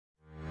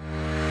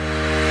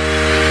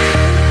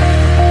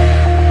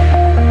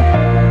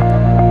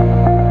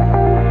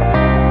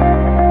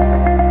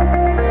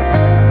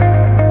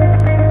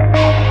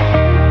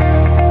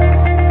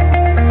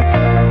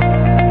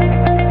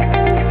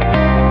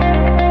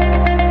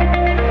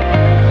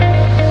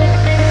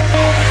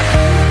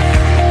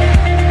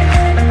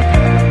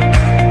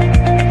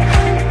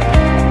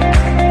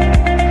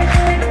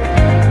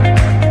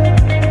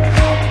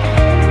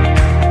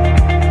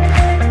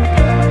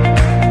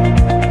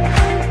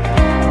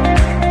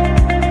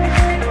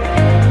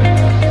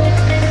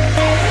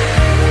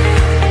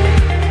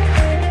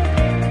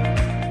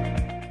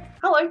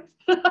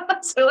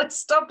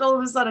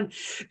sudden.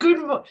 Good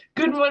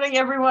morning,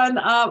 everyone.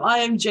 I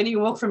am Jenny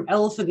Walk from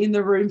Elephant in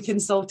the Room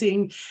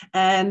Consulting,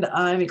 and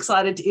I'm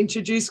excited to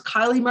introduce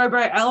Kylie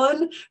Mowbray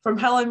Allen from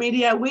Hello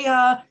Media. We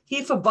are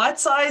here for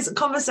bite-sized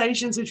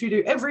conversations, which we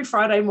do every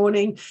Friday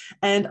morning,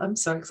 and I'm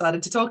so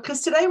excited to talk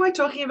because today we're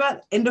talking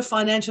about end of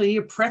financial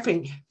year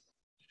prepping.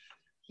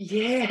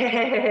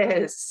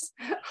 Yes.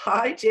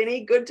 Hi,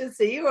 Jenny. Good to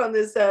see you on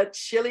this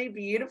chilly,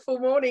 beautiful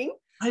morning.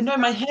 I know,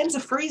 my hands are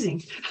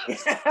freezing.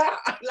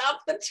 I love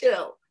the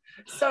chill.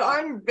 So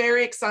I'm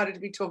very excited to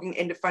be talking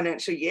end of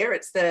financial year.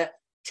 It's the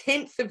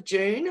 10th of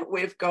June.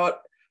 We've got,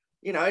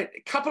 a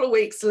couple of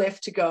weeks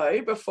left to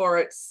go before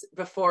it's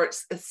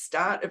the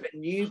start of a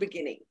new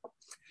beginning.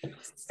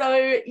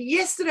 So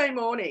yesterday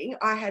morning,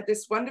 I had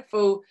this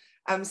wonderful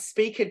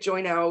speaker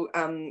join our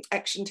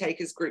Action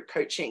Takers group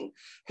coaching,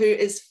 who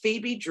is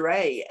Phoebe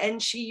Dray,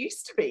 and she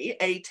used to be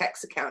a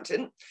tax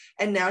accountant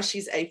and now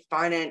she's a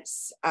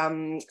finance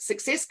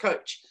success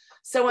coach.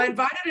 So I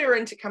invited her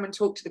in to come and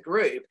talk to the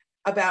group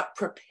about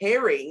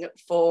preparing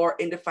for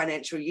end of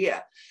financial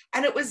year.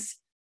 And it was,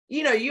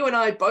 you and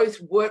I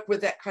both work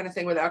with that kind of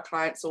thing with our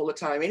clients all the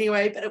time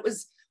anyway, but it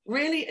was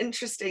really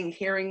interesting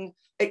hearing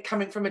it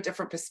coming from a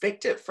different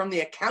perspective, from the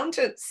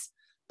accountant's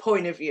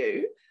point of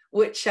view,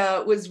 which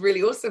was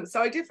really awesome.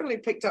 So I definitely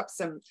picked up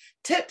some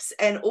tips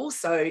and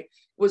also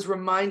was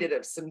reminded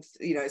of some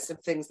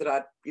things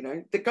that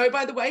that go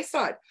by the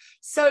wayside.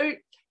 So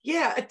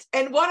yeah,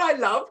 and what I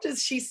loved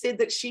is she said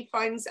that she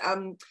finds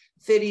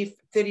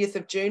 30th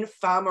of June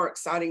far more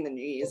exciting than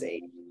New Year's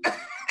Eve.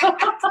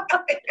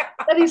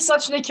 That is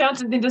such an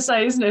accountant thing to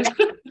say, isn't it?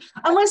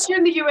 Unless you're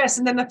in the US,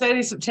 and then the 30th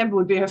of September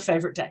would be her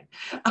favourite day.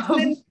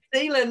 In New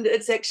Zealand,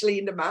 it's actually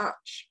into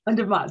March. End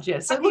of March,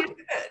 yes. So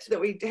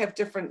that we have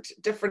different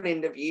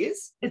end of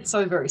years. It's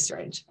so very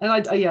strange. And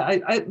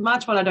I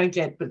March one I don't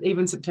get, but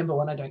even September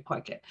one I don't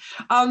quite get.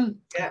 I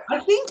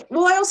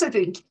also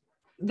think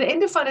the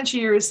end of financial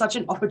year is such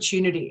an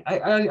opportunity.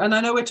 And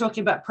I know we're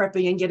talking about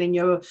prepping and getting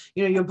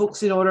your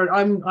books in order.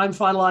 I'm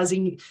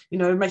finalizing,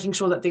 making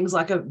sure that things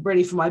like are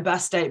ready for my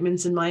BAS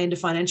statements and my end of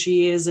financial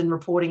years and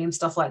reporting and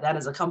stuff like that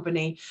as a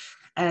company,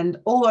 and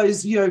all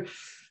those,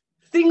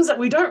 things that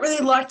we don't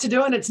really like to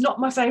do. And it's not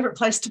my favorite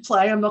place to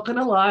play. I'm not going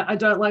to lie. I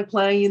don't like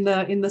playing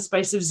in the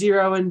space of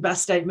zero and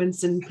BAS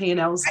statements and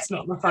P&Ls. It's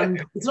not my fun.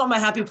 It's not my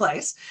happy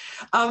place.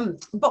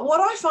 But what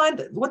I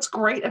find, what's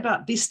great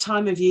about this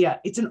time of year,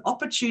 it's an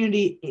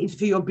opportunity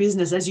for your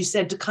business, as you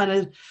said, to kind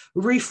of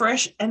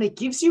refresh, and it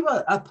gives you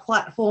a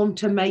platform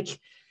to make,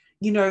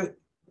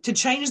 to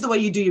change the way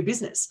you do your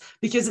business,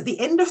 because at the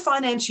end of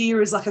financial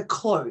year is like a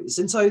close.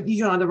 And so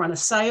you can either run a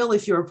sale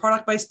if you're a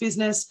product-based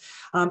business.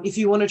 If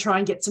you want to try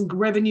and get some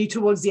revenue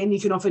towards the end, you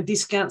can offer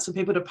discounts for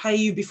people to pay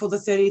you before the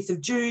 30th of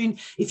June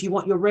if you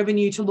want your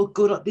revenue to look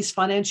good at this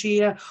financial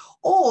year.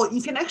 Or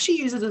you can actually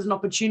use it as an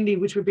opportunity,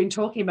 which we've been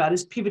talking about,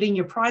 is pivoting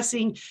your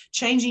pricing,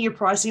 changing your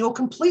pricing, or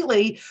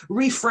completely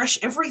refresh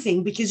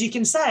everything, because you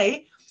can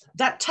say,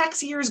 that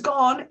tax year is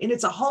gone and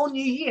it's a whole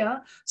new year.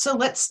 So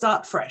let's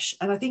start fresh.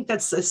 And I think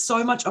there's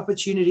so much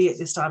opportunity at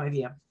this time of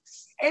year.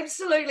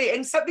 Absolutely.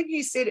 And something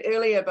you said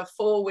earlier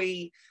before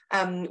we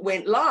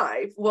went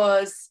live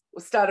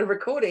started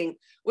recording,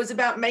 was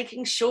about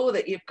making sure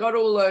that you've got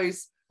all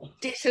those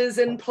debtors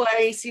in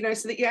place,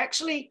 so that you're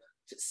actually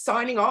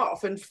signing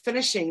off and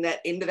finishing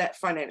that end of that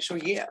financial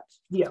year.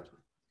 Yeah.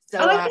 So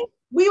I think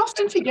we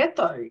often forget,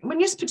 though,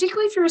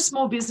 particularly if you're a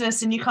small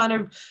business and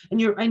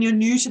you're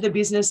new to the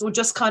business or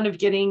just kind of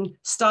getting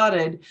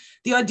started,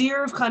 the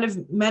idea of kind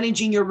of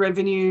managing your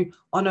revenue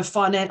on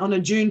a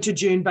June to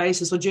June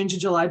basis or June to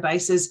July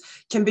basis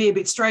can be a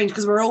bit strange,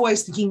 because we're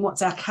always thinking,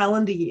 what's our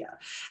calendar year?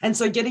 And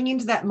so getting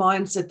into that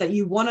mindset that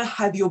you want to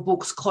have your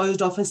books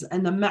closed off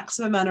and the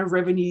maximum amount of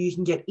revenue you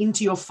can get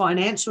into your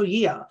financial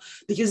year,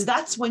 because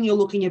that's when you're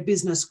looking at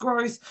business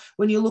growth,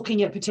 when you're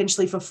looking at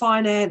potentially for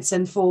finance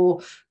and for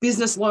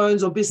business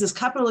loans or business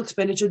capital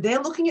expenditure.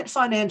 They're looking at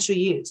financial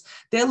years.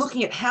 They're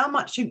looking at how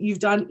much you've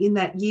done in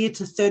that year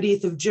to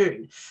 30th of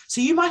June. So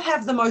you might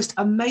have the most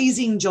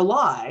amazing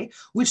July,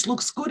 which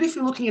looks good if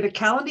you're looking at a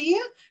calendar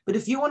year, but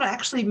if you want to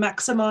actually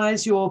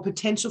maximize your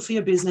potential for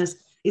your business,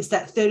 it's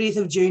that 30th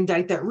of June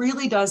date that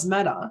really does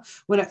matter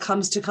when it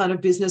comes to kind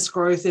of business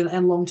growth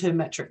and long-term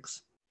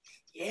metrics.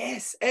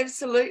 Yes,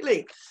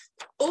 absolutely.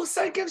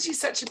 Also gives you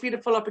such a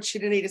beautiful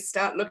opportunity to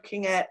start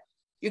looking at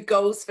your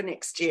goals for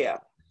next year.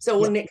 So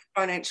next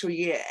financial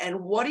year, and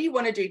what do you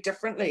want to do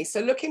differently? So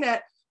looking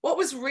at what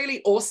was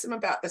really awesome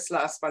about this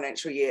last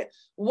financial year.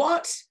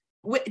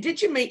 Did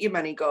you meet your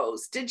money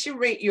goals? Did you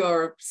meet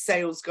your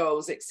sales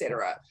goals,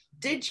 etc.?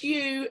 Did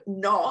you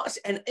not?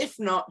 And if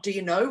not, do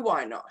you know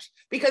why not?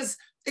 Because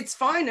it's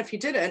fine if you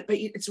didn't, but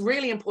it's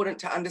really important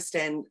to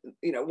understand,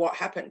 what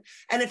happened.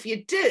 And if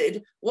you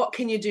did, what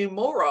can you do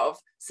more of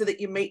so that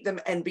you meet them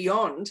and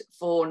beyond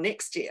for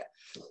next year?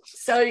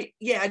 So,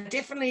 I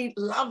definitely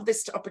love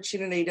this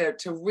opportunity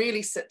to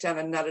really sit down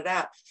and nut it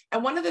out.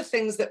 And one of the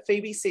things that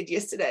Phoebe said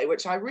yesterday,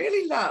 which I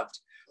really loved,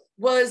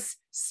 was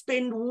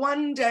spend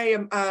one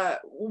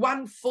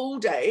full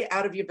day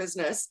out of your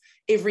business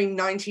every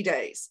 90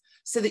 days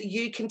so that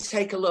you can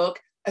take a look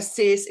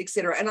assess,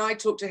 etc. And I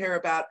talked to her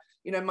about,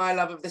 my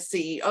love of the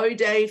CEO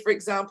day, for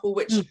example,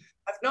 which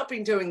I've not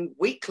been doing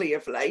weekly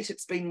of late.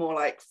 It's been more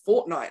like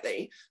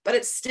fortnightly, but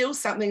it's still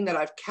something that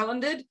I've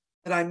calendared,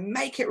 that I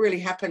make it really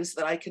happen so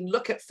that I can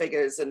look at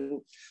figures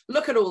and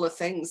look at all the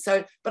things.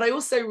 So, but I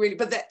also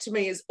but that to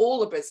me is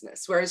all a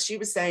business. Whereas she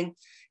was saying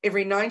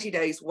every 90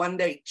 days, one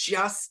day,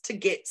 just to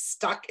get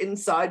stuck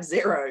inside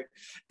zero.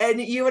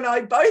 And you and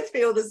I both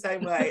feel the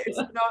same way.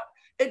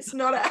 It's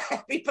not a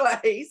happy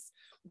place,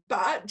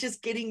 but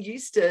just getting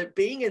used to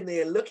being in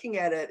there, looking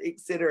at it,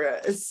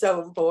 etc., is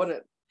so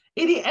important.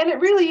 And it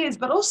really is,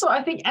 but also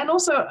I think, and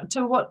also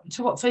to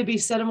what Phoebe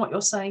said and what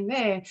you're saying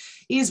there,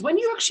 is when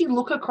you actually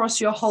look across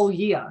your whole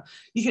year,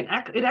 it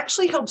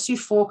actually helps you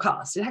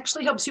forecast. It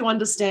actually helps you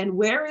understand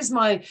where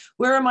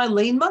are my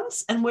lean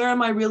months and where are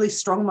my really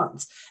strong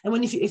months.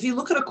 And if you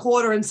look at a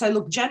quarter and say,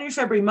 look, January,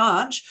 February,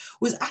 March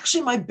was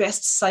actually my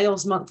best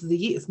sales months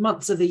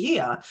of the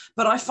year,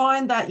 but I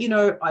find that,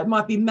 it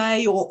might be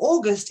May or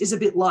August is a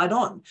bit light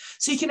on.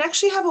 So you can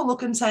actually have a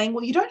look and saying,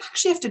 well, you don't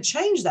actually have to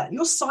change that.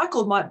 Your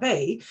cycle might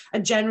be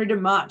and January to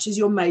March is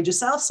your major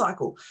sales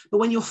cycle. But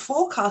when you're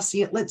forecasting,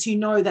 it lets you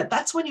know that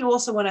that's when you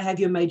also want to have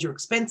your major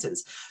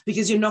expenses,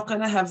 because you're not going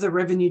to have the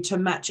revenue to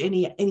match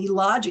any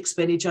large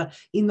expenditure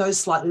in those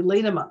slightly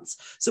leaner months.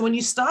 So when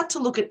you start to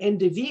look at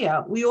end of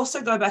year, we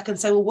also go back and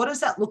say, well, what does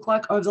that look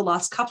like over the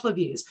last couple of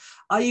years?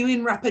 Are you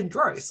in rapid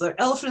growth? So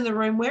elephant in the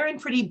room,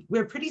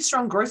 we're pretty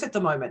strong growth at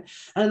the moment.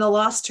 And in the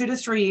last 2 to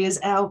 3 years,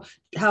 our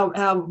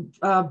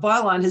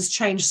byline has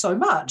changed so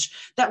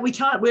much that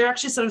we're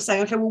actually sort of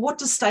saying, okay, well, what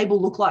does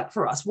stable look like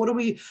for us?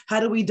 How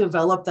do we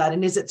develop that?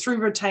 And is it through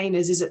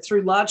retainers? Is it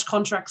through large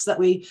contracts that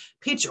we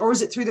pitch, or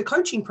is it through the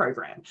coaching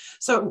program?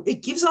 So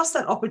it gives us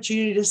that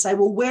opportunity to say,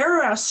 well, where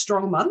are our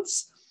strong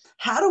months?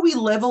 How do we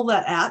level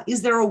that out?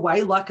 Is there a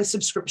way, like a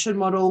subscription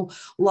model,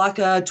 like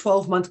a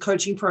 12-month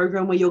coaching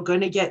program where you're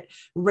going to get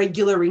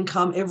regular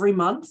income every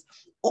month?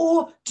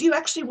 Or do you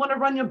actually want to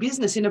run your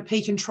business in a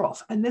peak and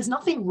trough? And there's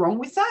nothing wrong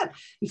with that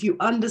if you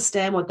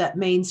understand what that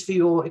means for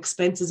your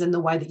expenses and the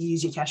way that you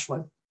use your cash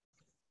flow.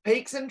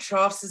 Peaks and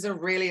troughs is a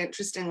really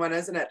interesting one,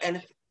 isn't it?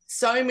 And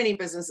so many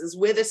businesses,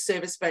 whether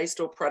service-based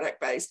or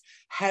product-based,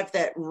 have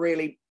that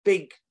really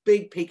big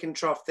peak and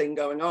trough thing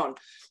going on.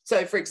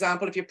 So, for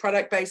example, if you're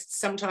product-based,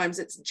 sometimes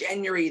it's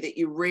January that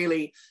you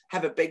really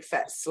have a big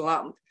fat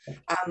slump.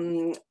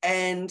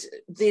 And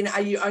then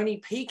are you only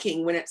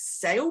peaking when it's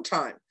sale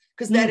time?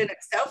 Because that in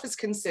itself is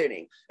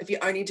concerning. If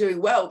you're only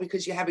doing well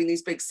because you're having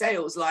these big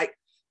sales like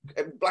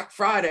Black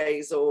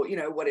Fridays or,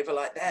 whatever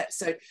like that.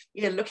 So,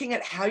 looking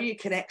at how you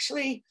can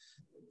actually,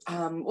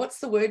 what's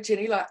the word,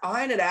 Jenny? Like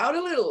iron it out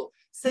a little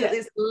so that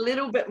there's a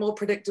little bit more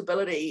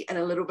predictability and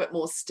a little bit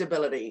more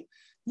stability.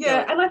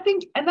 Yeah, and I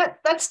think, and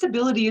that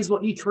stability is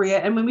what you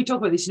create. And when we talk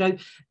about this,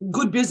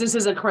 good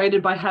businesses are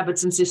created by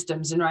habits and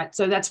systems, and right.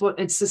 So that's what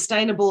it's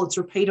sustainable, it's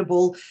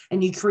repeatable,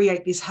 and you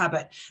create this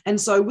habit.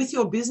 And so with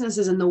your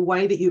businesses and the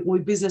way that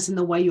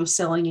the way you're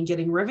selling and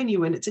getting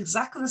revenue in, it's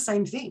exactly the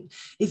same thing.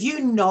 If you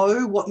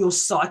know what your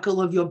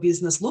cycle of your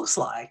business looks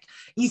like,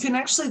 you can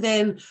actually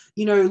then,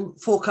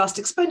 forecast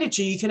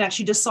expenditure. You can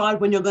actually decide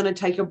when you're going to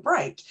take a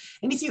break.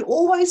 And if you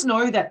always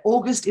know that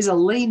August is a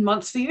lean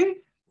month for you,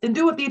 then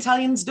do what the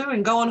Italians do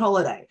and go on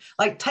holiday.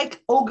 Like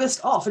take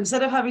August off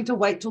instead of having to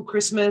wait till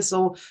Christmas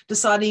or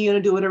deciding you're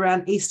going to do it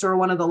around Easter or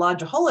one of the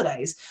larger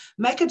holidays.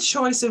 Make a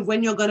choice of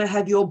when you're going to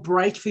have your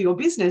break for your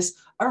business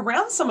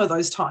around some of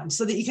those times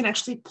so that you can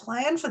actually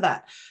plan for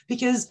that.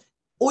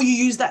 Or you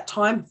use that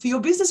time for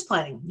your business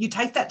planning. You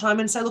take that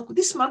time and say, look,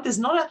 this month is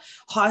not a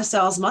high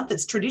sales month.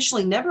 It's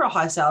traditionally never a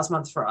high sales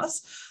month for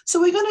us. So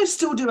we're going to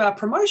still do our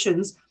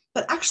promotions.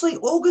 But actually,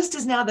 August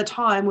is now the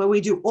time where we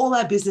do all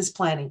our business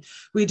planning.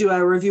 We do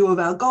our review of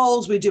our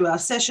goals, we do our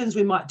sessions,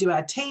 we might do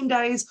our team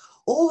days,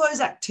 all those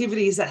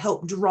activities that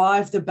help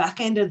drive the back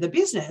end of the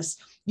business.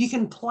 You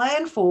can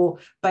plan for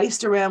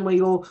based around where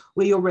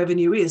your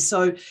revenue is.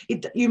 So you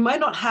don't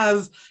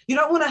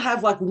want to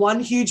have like one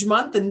huge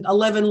month and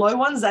 11 low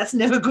ones. That's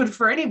never good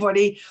for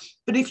anybody.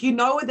 But if you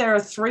know there are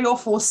 3 or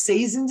 4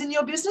 seasons in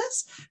your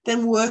business,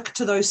 then work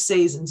to those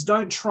seasons.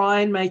 Don't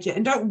try and make it.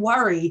 And don't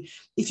worry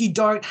if you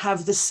don't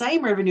have the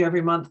same revenue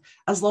every month,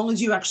 as long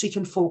as you actually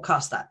can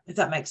forecast that, if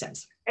that makes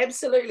sense.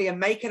 Absolutely. And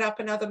make it up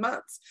in other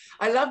months.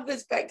 I love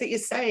this fact that you're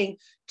saying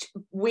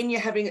when you're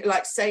having,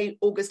 like, say,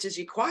 August is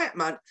your quiet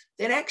month,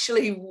 then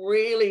actually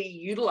really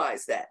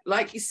utilize that.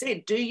 Like you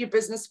said, do your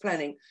business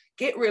planning,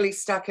 get really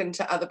stuck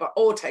into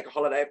or take a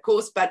holiday, of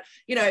course. But,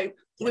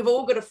 we've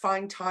all got to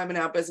find time in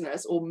our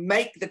business or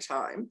make the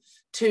time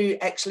to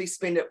actually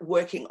spend it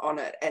working on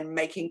it and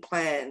making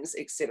plans,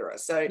 etc.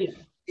 So,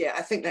 yeah,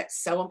 I think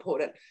that's so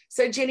important.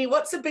 So, Jenny,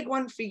 what's a big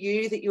one for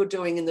you that you're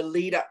doing in the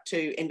lead up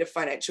to end of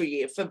financial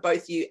year for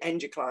both you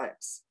and your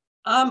clients?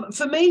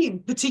 For me,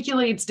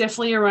 particularly, it's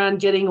definitely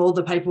around getting all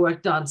the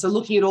paperwork done. So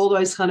looking at all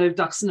those kind of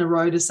ducks in a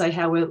row to say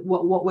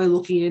what we're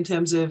looking at in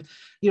terms of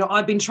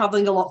I've been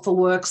traveling a lot for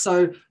work.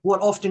 So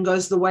what often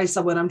goes to the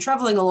wayside when I'm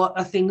traveling a lot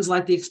are things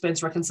like the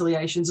expense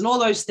reconciliations and all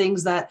those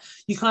things that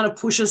you kind of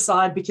push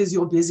aside because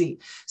you're busy.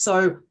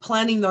 So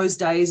planning those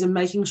days and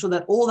making sure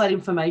that all that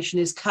information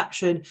is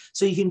captured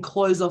so you can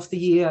close off the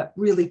year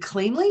really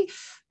cleanly.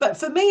 But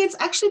for me, it's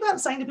actually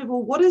about saying to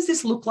people, what does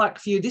this look like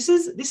for you? This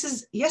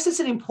is yes, it's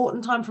an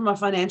important time from a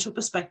financial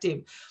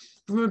perspective.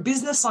 From a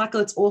business cycle,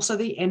 it's also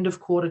the end of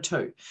quarter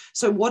two.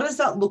 So what does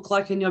that look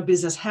like in your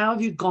business? How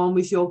have you gone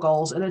with your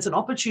goals? And it's an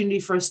opportunity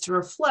for us to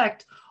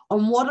reflect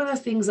on what are the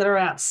things that are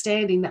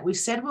outstanding that we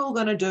said we were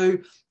going to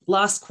do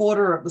last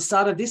quarter or at the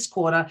start of this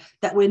quarter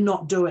that we're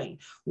not doing.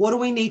 What do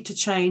we need to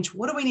change?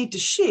 What do we need to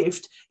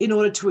shift in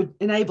order to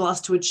enable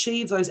us to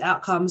achieve those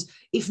outcomes?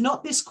 If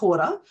not this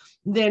quarter,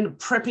 then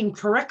prepping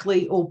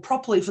correctly or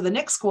properly for the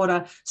next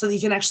quarter so that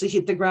you can actually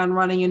hit the ground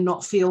running and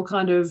not feel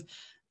kind of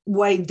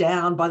weighed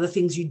down by the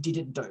things you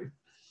didn't do.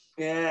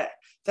 Yeah,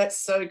 that's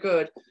so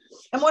good.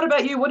 And what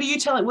about you? What are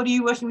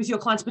you working with your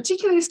clients,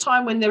 particularly this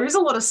time when there is a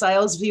lot of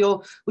sales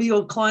with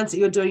your clients that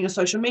you're doing your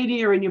social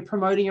media and you're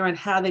promoting around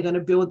how they're going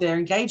to build their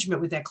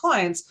engagement with their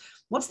clients?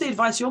 What's the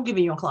advice you're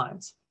giving your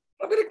clients?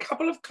 I've got a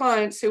couple of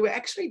clients who are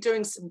actually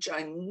doing some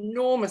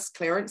ginormous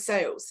clearance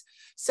sales.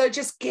 So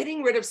just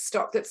getting rid of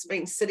stock that's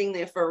been sitting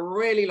there for a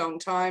really long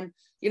time.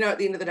 At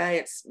the end of the day,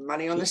 it's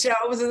money on the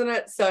shelves, isn't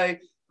it? So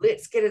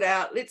let's get it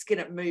out, let's get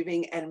it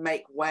moving and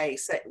make way.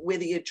 So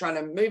whether you're trying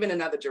to move in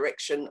another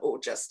direction or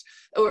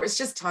it's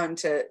just time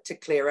to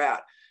clear out.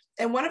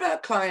 And one of our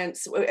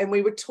clients, and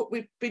we've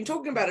been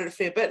talking about it a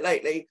fair bit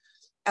lately,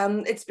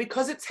 it's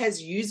because it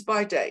has use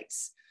by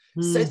dates.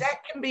 So that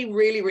can be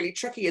really, really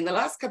tricky. In the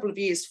last couple of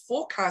years,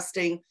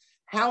 forecasting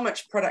how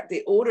much product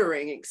they're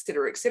ordering, et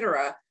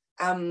cetera,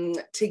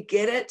 to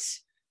get it,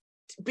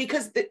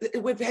 because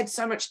we've had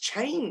so much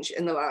change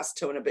in the last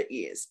 2 and a bit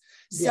years.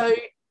 So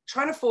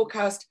trying to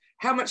forecast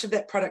how much of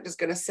that product is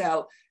going to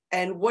sell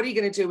and what are you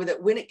going to do with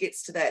it when it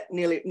gets to that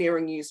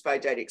nearing use by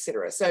date, et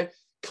cetera. So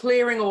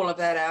clearing all of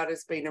that out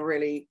has been a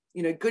really,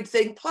 good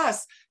thing.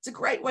 Plus, it's a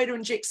great way to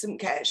inject some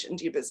cash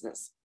into your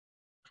business.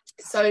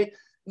 So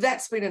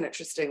that's been an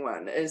interesting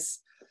one, is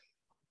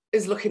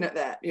looking at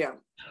that. Yeah.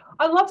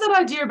 I love that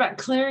idea about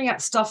clearing out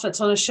stuff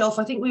that's on a shelf.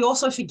 I think we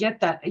also forget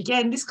that.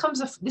 Again, this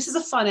is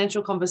a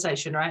financial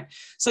conversation, right?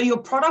 So your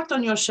product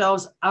on your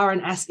shelves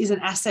is an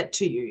asset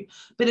to you,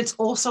 but it's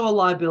also a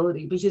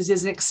liability because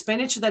there's an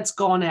expenditure that's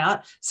gone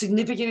out,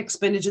 significant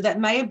expenditure that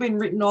may have been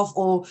written off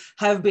or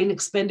have been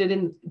expended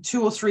in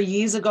 2 or 3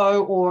 years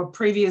ago or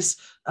previous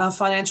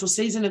financial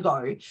season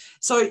ago.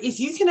 So if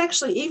you can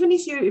actually, even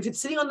if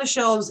it's sitting on the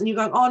shelves and you're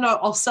going, oh no,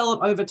 I'll sell it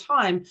over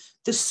time,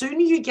 the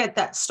sooner you get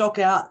that stock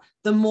out,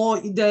 the more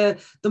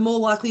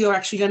likely you're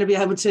actually going to be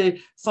able to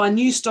find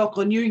new stock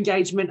or new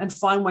engagement and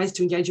find ways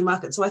to engage your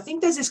market. So I think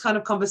there's this kind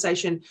of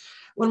conversation.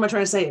 What am I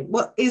trying to say?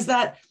 What is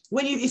that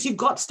if you've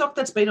got stock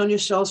that's been on your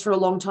shelves for a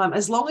long time,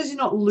 as long as you're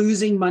not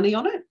losing money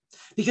on it,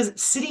 because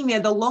it's sitting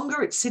there, the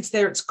longer it sits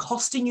there, it's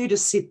costing you to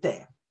sit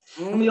there.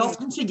 And we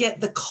often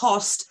forget the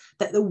cost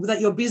that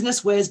your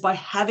business wears by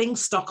having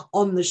stock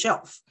on the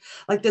shelf.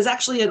 Like there's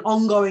actually an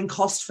ongoing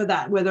cost for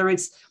that, whether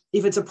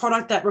if it's a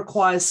product that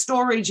requires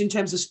storage in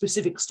terms of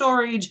specific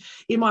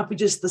storage, it might be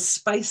just the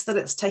space that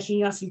it's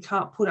taking up. You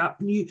can't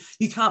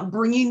you can't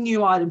bring in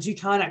new items. You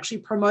can't actually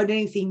promote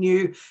anything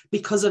new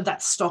because of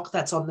that stock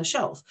that's on the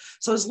shelf.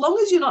 So as long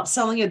as you're not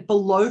selling it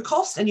below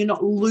cost and you're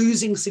not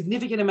losing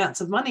significant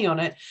amounts of money on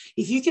it,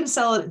 if you can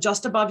sell it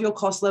just above your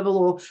cost level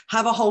or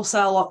have a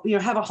wholesale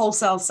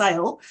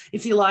sale,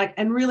 if you like,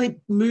 and really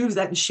move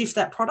that and shift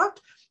that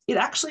product, it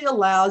actually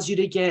allows you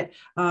to get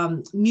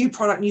new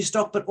product, new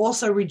stock, but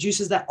also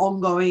reduces that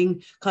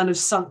ongoing kind of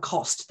sunk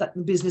cost that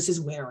the business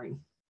is wearing.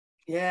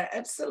 Yeah,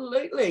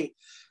 absolutely.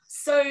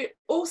 So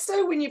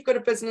also when you've got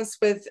a business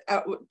with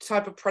a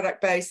type of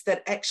product base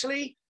that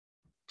actually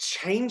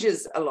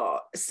changes a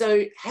lot.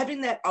 So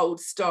having that old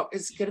stock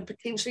is going to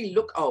potentially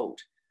look old.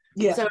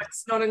 Yeah. So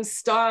it's not in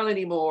style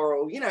anymore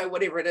or,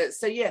 whatever it is.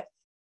 So yeah,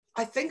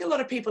 I think a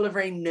lot of people are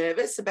very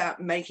nervous about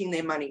making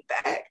their money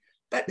back.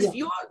 But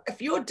if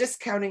you're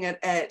discounting it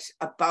at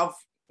above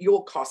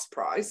your cost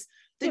price,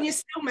 then you're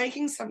still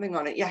making something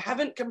on it. You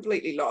haven't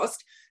completely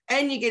lost,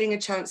 and you're getting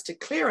a chance to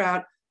clear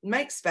out,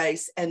 make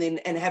space, and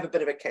have a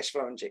bit of a cash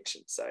flow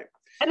injection. So.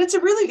 And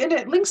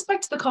it links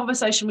back to the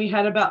conversation we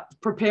had about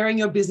preparing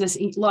your business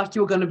like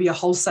you're going to be a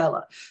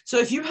wholesaler. So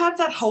if you have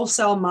that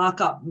wholesale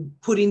markup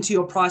put into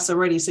your price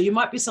already, so you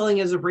might be selling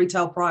as a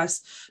retail price,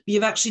 but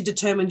you've actually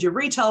determined your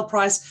retail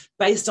price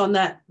based on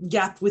that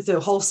gap with the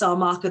wholesale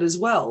market as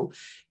well.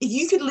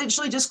 You could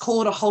literally just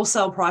call it a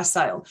wholesale price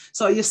sale.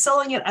 So you're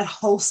selling it at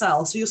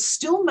wholesale. So you're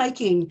still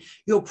making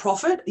your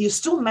profit. You're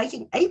still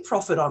making a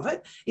profit of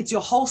it. It's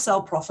your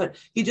wholesale profit.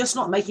 You're just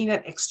not making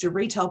that extra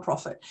retail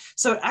profit.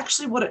 So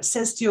actually what it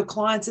says to your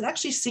clients, it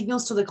actually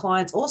signals to the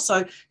clients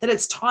also that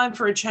it's time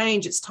for a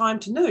change. It's time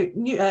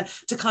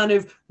to kind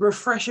of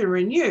refresh and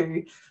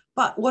renew.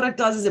 But what it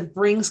does is it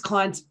brings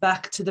clients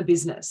back to the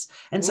business.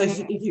 And so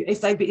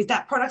if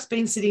that product's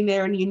been sitting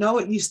there and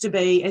it used to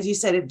be, as you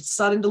said, it's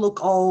starting to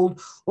look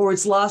old or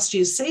it's last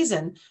year's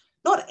season,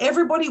 not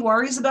everybody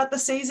worries about the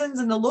seasons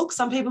and the look.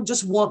 Some people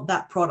just want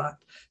that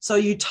product. So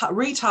you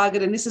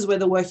retarget, and this is where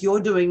the work you're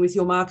doing with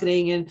your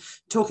marketing and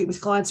talking with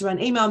clients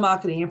around email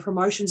marketing and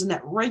promotions and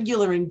that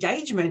regular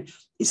engagement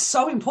is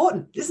so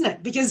important, isn't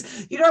it?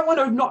 Because you don't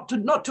want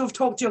not to have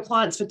talked to your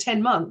clients for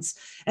 10 months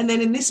and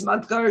then in this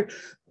month go,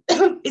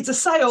 it's a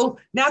sale,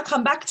 now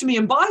come back to me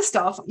and buy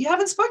stuff. You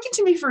haven't spoken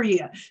to me for a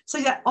year. So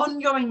that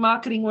ongoing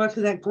marketing work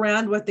and that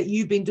groundwork that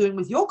you've been doing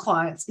with your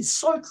clients is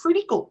so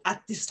critical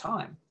at this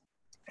time.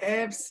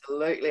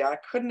 Absolutely. I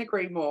couldn't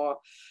agree more.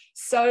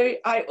 So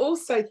I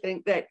also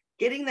think that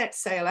getting that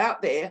sale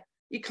out there,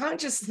 you can't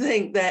just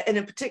think that, and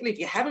particularly if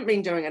you haven't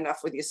been doing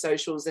enough with your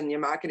socials and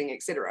your marketing,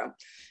 etc.,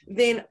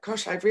 then,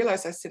 gosh, I've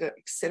realized I said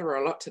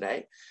etc. a lot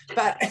today,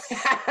 but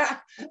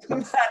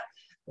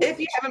if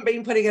you haven't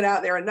been putting it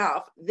out there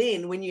enough,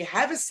 then when you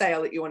have a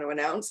sale that you want to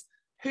announce,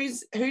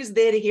 who's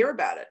there to hear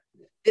about it?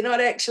 They're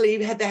not actually,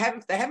 if they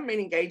haven't been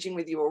engaging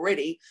with you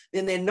already,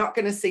 then they're not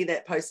going to see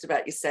that post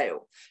about your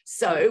sale.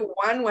 So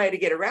one way to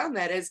get around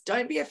that is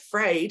don't be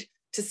afraid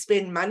to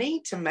spend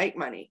money to make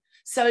money.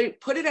 So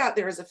put it out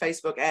there as a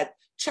Facebook ad,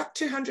 chuck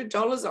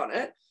 $200 on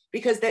it,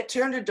 because that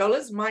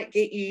 $200 might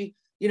get you,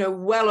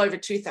 well over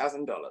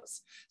 $2,000.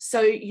 So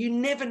you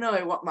never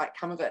know what might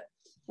come of it.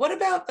 What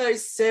about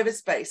those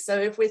service-based? So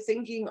if we're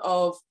thinking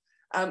of,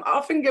 I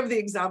often give the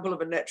example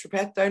of a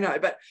naturopath, don't I?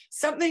 But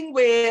something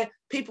where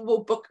people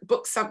will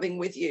book something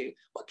with you.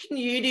 What can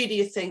you do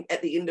you think,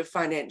 at the end of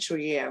financial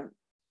year?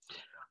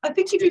 I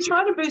think if you're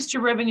trying to boost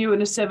your revenue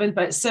in a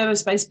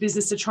service-based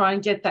business to try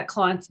and get that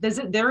client,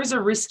 there is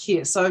a risk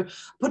here. So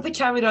put the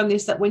caveat on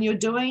this, that when you're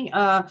doing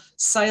a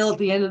sale at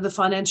the end of the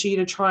financial year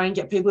to try and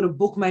get people to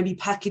book maybe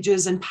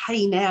packages and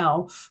pay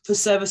now for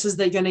services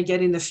they're going to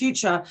get in the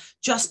future,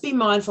 just be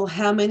mindful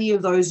how many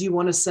of those you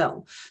want to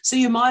sell. So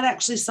you might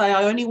actually say,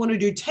 I only want to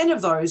do 10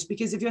 of those,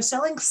 because if you're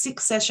selling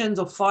 6 sessions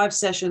or 5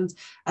 sessions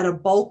at a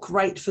bulk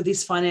rate for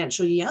this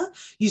financial year,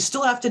 you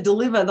still have to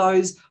deliver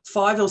those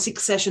 5 or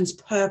 6 sessions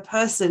per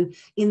person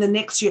in the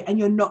next year, and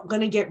you're not going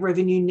to get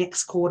revenue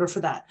next quarter for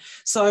that.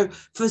 So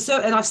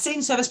and I've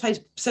seen service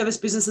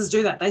businesses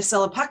do that. They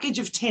sell a package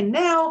of 10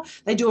 now,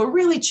 they do a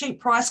really cheap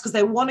price because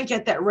they want to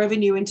get that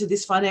revenue into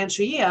this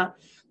financial year,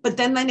 but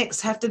then they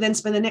have to then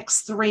spend the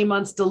next 3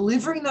 months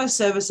delivering those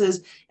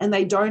services, and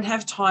they don't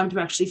have time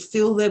to actually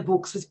fill their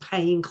books with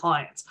paying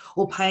clients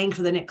or paying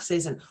for the next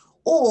season.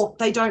 Or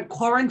they don't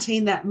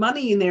quarantine that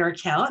money in their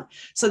account,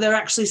 so they're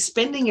actually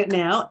spending it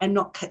now and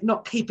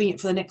not keeping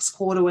it for the next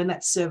quarter when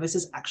that service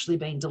is actually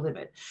being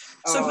delivered.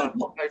 So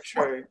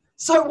true.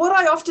 So what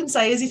I often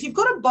say is, if you've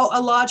got a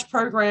large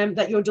program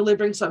that you're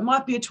delivering, so it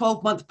might be a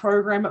 12-month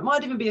program, it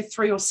might even be a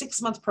 3 or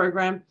 6 month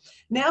program,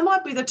 now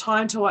might be the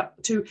time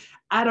to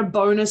add a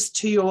bonus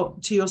to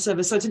your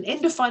service. So it's an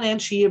end of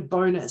financial year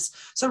bonus.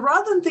 So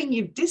rather than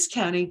thinking of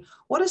discounting,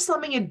 what is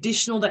something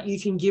additional that you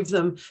can give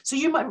them? So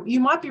you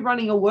might be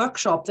running a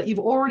workshop that you've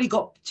already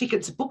got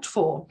tickets booked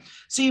for.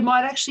 So you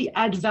might actually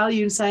add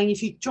value in saying,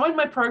 if you join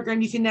my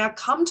program, you can now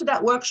come to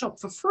that workshop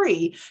for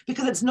free,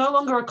 because it's no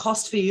longer a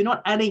cost for you. You're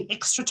not adding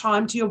extra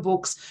time to your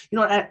books.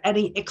 You're not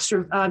adding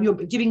extra, you're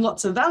giving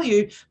lots of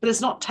value, but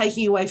it's not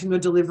taking away from your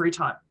delivery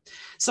time.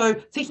 So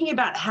thinking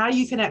about how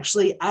you can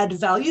actually add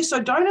value. So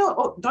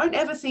don't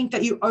ever think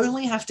that you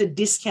only have to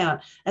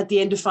discount at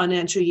the end of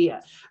financial year.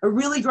 A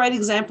really great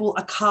example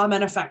are car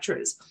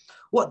manufacturers.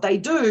 What they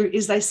do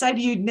is they say to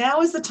you,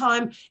 now is the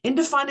time, end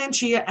of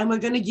financial year, and we're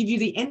going to give you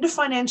the end of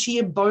financial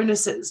year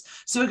bonuses.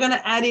 So we're going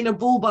to add in a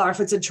bull bar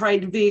if it's a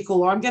trade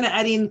vehicle, or I'm going to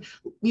add in,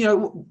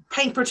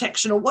 paint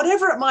protection or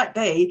whatever it might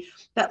be,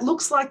 that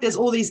looks like there's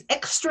all these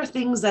extra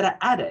things that are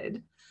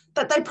added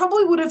that they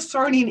probably would have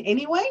thrown in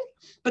anyway,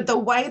 but the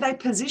way they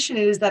position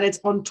it is that it's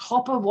on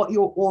top of what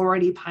you're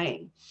already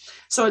paying.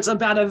 So it's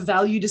about a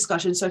value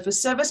discussion. So for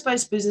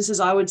service-based businesses,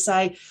 I would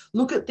say,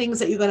 look at things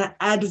that you're going to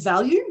add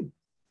value,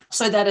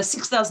 so that a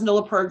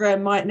 $6,000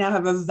 program might now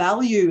have a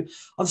value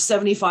of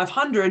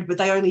 $7,500, but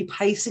they only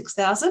pay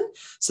 $6,000.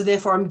 So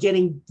therefore I'm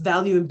getting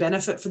value and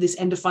benefit for this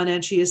end of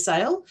financial year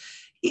sale.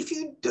 If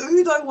you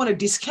do, though, want to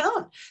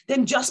discount,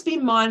 then just be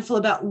mindful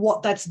about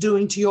what that's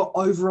doing to your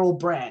overall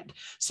brand.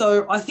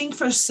 So I think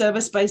for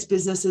service-based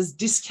businesses,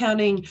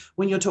 discounting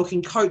when you're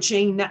talking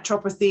coaching,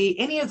 naturopathy,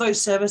 any of those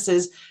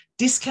services,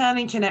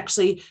 discounting can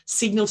actually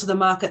signal to the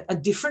market a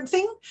different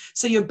thing.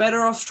 So you're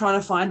better off trying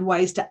to find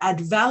ways to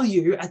add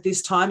value at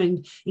this time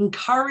and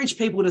encourage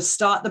people to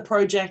start the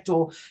project,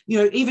 or,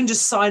 even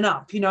just sign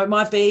up. It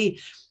might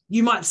be,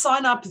 you might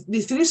sign up for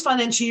this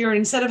financial year, and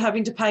instead of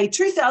having to pay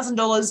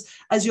 $2,000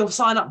 as your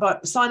sign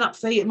up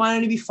fee, it might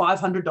only be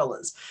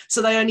 $500.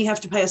 So they only have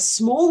to pay a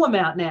small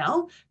amount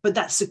now, but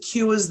that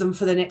secures them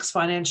for the next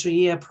financial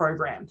year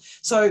program.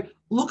 So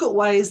look at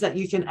ways that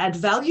you can add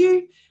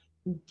value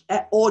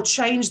or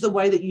change the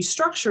way that you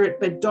structure it,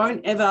 but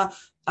don't ever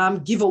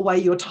give away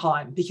your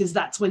time, because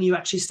that's when you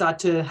actually start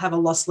to have a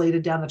loss leader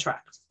down the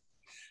track.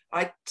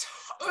 I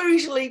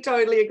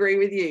totally agree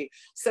with you.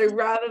 So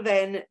rather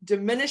than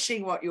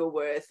diminishing what you're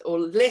worth or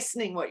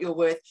lessening what you're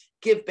worth,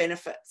 give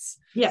benefits.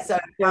 Yeah. So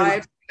I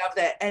love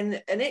that.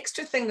 And an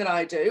extra thing that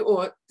I do,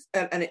 or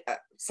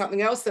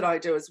something else that I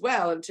do as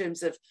well in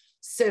terms of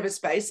service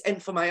based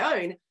and for my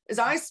own, is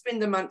I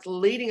spend the month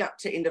leading up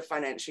to end of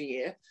financial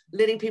year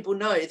letting people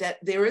know that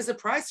there is a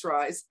price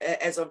rise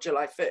as of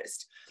July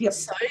 1st. Yep.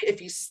 So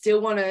if you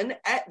still want in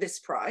at this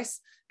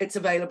price, it's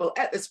available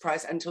at this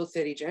price until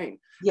 30 June.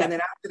 Yep. And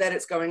then after that,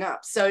 it's going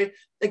up. So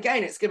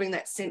again, it's giving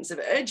that sense of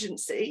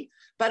urgency,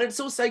 but it's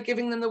also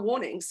giving them the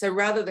warning. So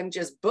rather than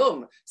just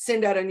boom,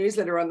 send out a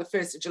newsletter on the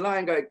 1st of July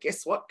and go,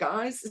 guess what,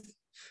 guys?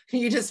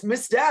 You just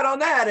missed out on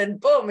that. And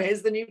boom,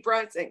 here's the new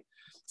pricing.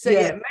 So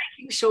yeah,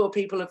 making sure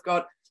people have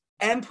got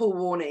ample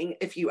warning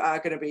if you are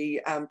going to be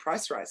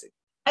price rising.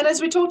 And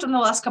as we talked in the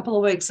last couple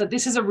of weeks, that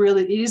this is a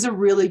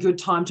really good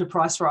time to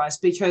price rise,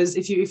 because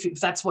if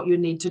that's what you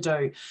need to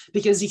do,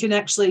 because you can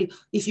actually,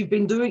 if you've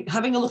been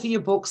having a look at your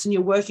books and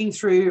you're working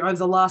through over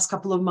the last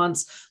couple of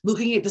months,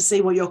 looking at to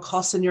see what your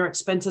costs and your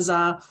expenses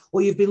are,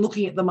 or you've been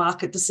looking at the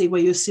market to see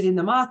where you sit in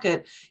the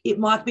market, it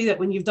might be that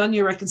when you've done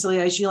your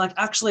reconciliation, you're like,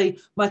 actually,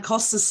 my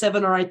costs are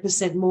 7 or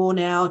 8% more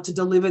now to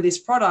deliver this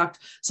product.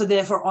 So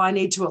therefore I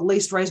need to at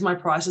least raise my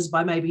prices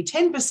by maybe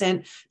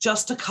 10%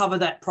 just to cover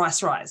that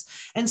price rise.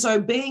 And so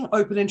being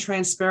open and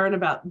transparent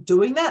about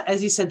doing that,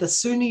 as you said, the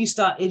sooner you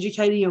start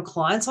educating your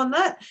clients on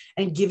that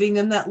and giving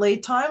them that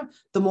lead time,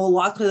 the more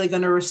likely they're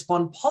going to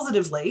respond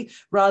positively,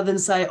 rather than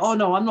say, oh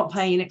no, I'm not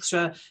paying an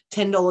extra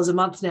 $10 a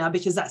month now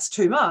because that's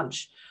too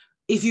much.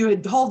 If you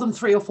had told them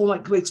 3 or 4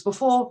 weeks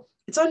before,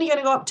 it's only going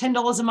to go up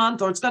 $10 a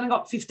month, or it's going to go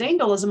up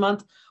 $15 a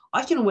month,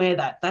 I can wear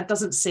that. That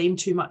doesn't seem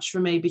too much for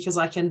me because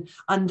I can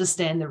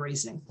understand the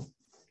reasoning.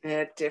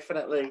 Yeah,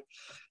 definitely.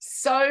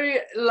 So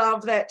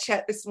love that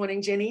chat this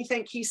morning, Jenny.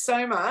 Thank you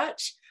so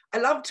much. I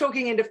love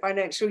talking into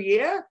financial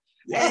year.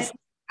 Yes.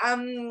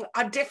 And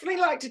I'd definitely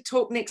like to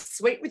talk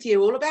next week with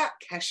you all about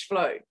cash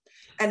flow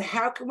and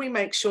how can we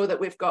make sure that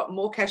we've got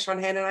more cash on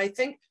hand. And I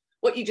think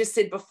what you just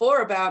said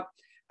before about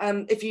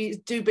if you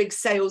do big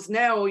sales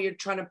now, or you're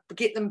trying to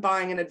get them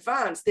buying in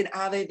advance, then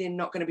are they then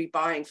not going to be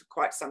buying for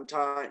quite some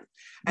time?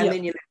 And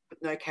then you're left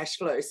with no cash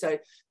flow. So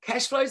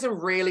cash flow is a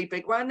really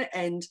big one.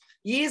 And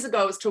years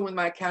ago, I was talking with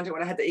my accountant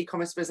when I had the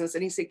e-commerce business,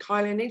 and he said,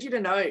 Kylie, I need you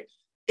to know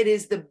it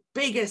is the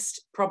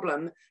biggest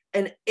problem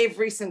in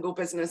every single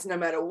business, no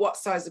matter what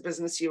size of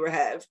business you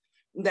have,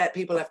 that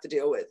people have to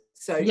deal with.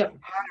 So how to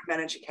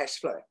manage your cash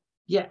flow.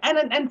 Yeah.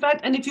 And in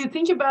fact, and if you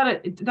think about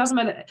it, it doesn't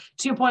matter,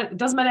 to your point, it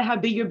doesn't matter how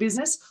big your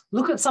business.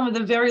 Look at some of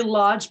the very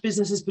large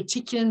businesses,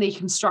 particularly in the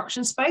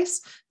construction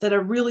space, that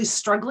are really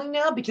struggling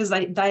now because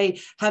they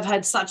have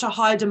had such a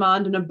high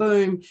demand and a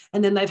boom,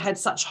 and then they've had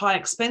such high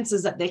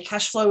expenses that their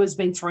cash flow has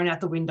been thrown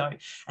out the window.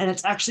 And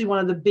it's actually one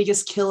of the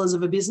biggest killers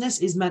of a business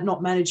is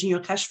not managing your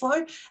cash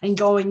flow and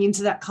going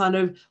into that kind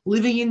of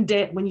living in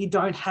debt when you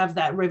don't have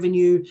that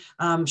revenue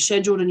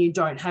scheduled and you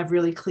don't have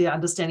really clear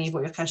understanding of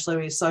what your cash flow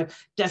is. So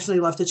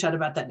definitely love to chat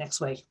about that next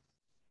week.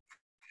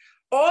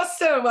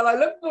 Awesome. Well, I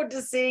look forward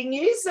to seeing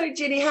you. So,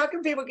 Jenny, how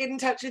can people get in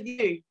touch with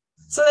you?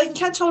 So they can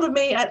catch hold of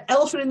me at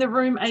Elephant in the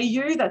Room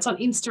AU. That's on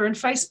Insta and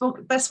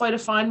Facebook. Best way to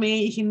find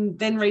me. You can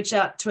then reach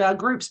out to our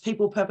groups,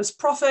 People, Purpose,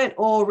 Profit,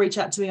 or reach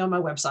out to me on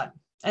my website.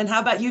 And how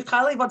about you,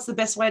 Kylie? What's the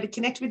best way to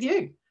connect with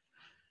you?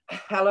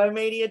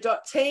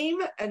 hellomedia.team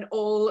and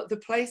all the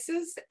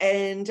places,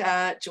 and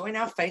join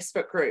our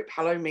Facebook group,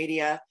 Hello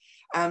Media,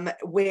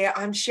 where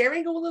I'm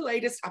sharing all the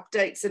latest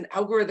updates and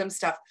algorithm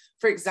stuff.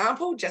 For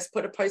example, just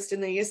put a post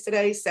in there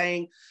yesterday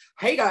saying,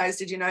 hey guys,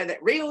 did you know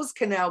that Reels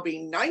can now be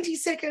 90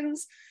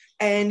 seconds?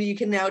 And you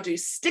can now do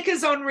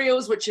stickers on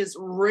Reels, which is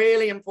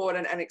really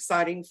important and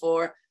exciting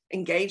for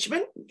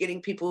engagement,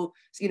 getting people,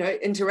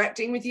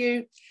 interacting with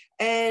you.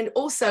 And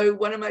also,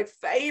 one of my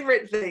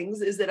favorite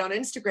things is that on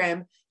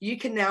Instagram, you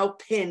can now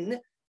pin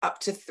up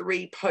to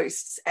 3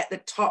 posts at the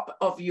top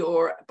of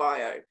your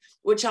bio,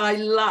 which I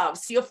love.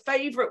 So your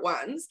favorite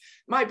ones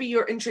might be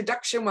your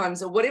introduction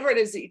ones or whatever it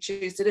is that you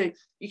choose to do.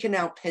 You can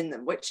now pin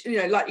them, which,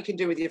 like you can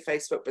do with your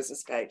Facebook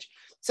business page.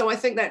 So I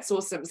think that's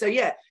awesome. So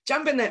yeah,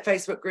 jump in that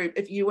Facebook group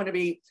if you want to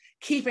be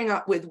keeping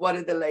up with what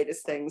are the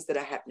latest things that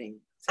are happening.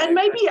 So, and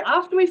maybe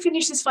after we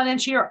finish this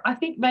financial year, I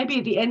think maybe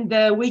at the end,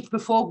 the week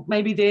before,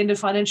 maybe the end of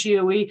financial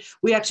year,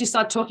 we actually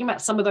start talking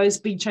about some of those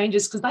big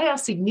changes, because they are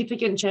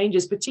significant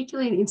changes,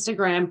 particularly in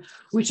Instagram,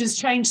 which has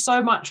changed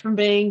so much from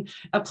being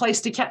a place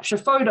to capture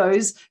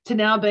photos to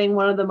now being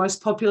one of the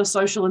most popular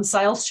social and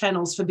sales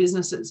channels for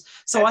businesses.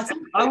 So I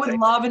think I would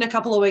love in a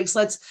couple of weeks,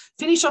 let's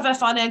finish off our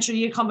financial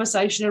year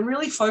conversation and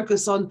really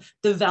focus on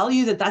the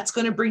value that that's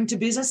going to bring to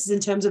businesses in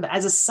terms of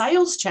as a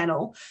sales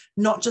channel,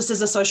 not just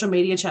as a social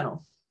media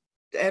channel.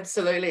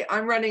 Absolutely.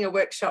 I'm running a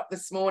workshop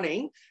this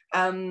morning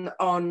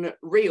on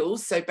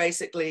Reels, so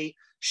basically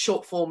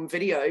short form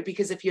video,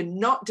 because if you're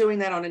not doing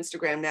that on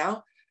Instagram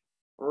now,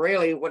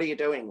 really, what are you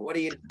doing? What are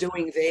you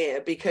doing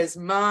there? Because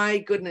my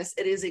goodness,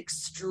 it is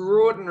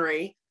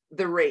extraordinary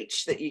the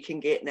reach that you can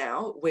get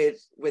now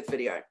with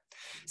video.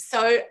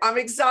 So I'm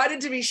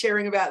excited to be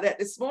sharing about that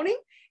this morning.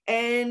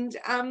 And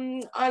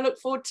I look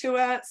forward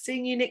to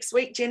seeing you next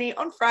week, Jenny,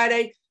 on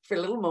Friday for a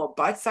little more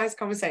bite-sized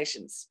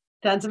conversations.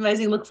 Sounds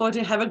amazing. Look forward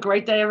to it. Have a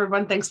great day,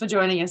 everyone. Thanks for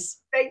joining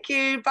us. Thank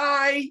you.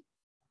 Bye.